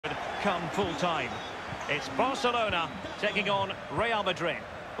come full-time. It's Barcelona taking on Real Madrid.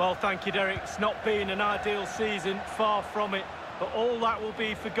 Well, thank you, Derek. It's not been an ideal season, far from it. But all that will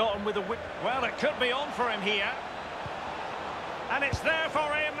be forgotten with a win. Well, it could be on for him here. And it's there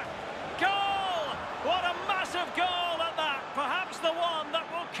for him. Goal! What a massive goal at that. Perhaps the one that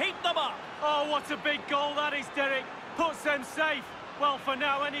will keep them up. Oh, what a big goal that is, Derek. Puts them safe. Well, for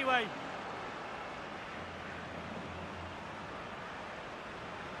now, anyway.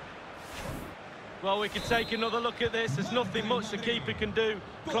 Well, we can take another look at this. There's nothing much the keeper can do.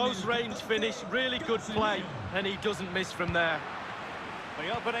 Close range finish, really good play, and he doesn't miss from there.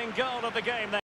 The opening goal of the game then.